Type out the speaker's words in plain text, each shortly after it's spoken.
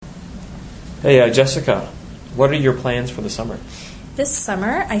Hey, Jessica, what are your plans for the summer? This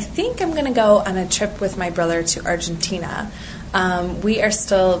summer, I think I'm going to go on a trip with my brother to Argentina. We are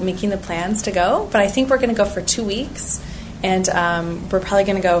still making the plans to go, but I think we're going to go for 2 weeks. And we're probably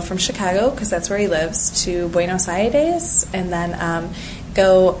going to go from Chicago, because that's where he lives, to Buenos Aires, and then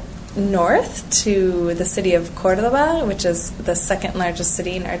go north to the city of Cordoba, which is the second largest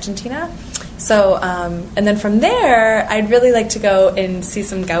city in Argentina. So, and then from there, I'd really like to go and see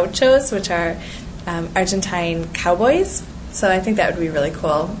some gauchos, which are Argentine cowboys. So I think that would be really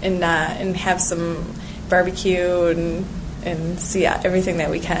cool, and have some barbecue and see everything that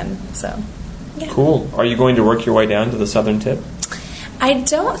we can. So, yeah. Cool. Are you going to work your way down to the southern tip? I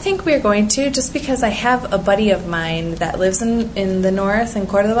don't think we're going to, just because I have a buddy of mine that lives in the north, in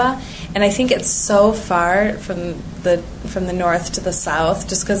Cordoba, and I think it's so far from the north to the south,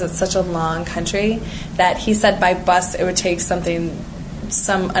 just because it's such a long country, that he said by bus it would take some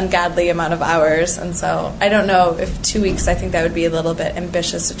ungodly amount of hours. And so I don't know if 2 weeks, I think that would be a little bit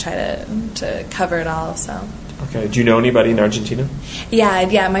ambitious to try to cover it all. So. Okay. Do you know anybody in Argentina?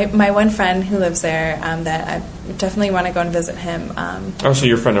 Yeah. My one friend who lives there, that I definitely want to go and visit him. So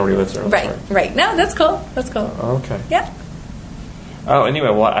your friend already lives there. Right. No, that's cool. Okay. Yeah. Oh, anyway,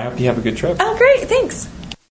 well, I hope you have a good trip. Oh, great. Thanks.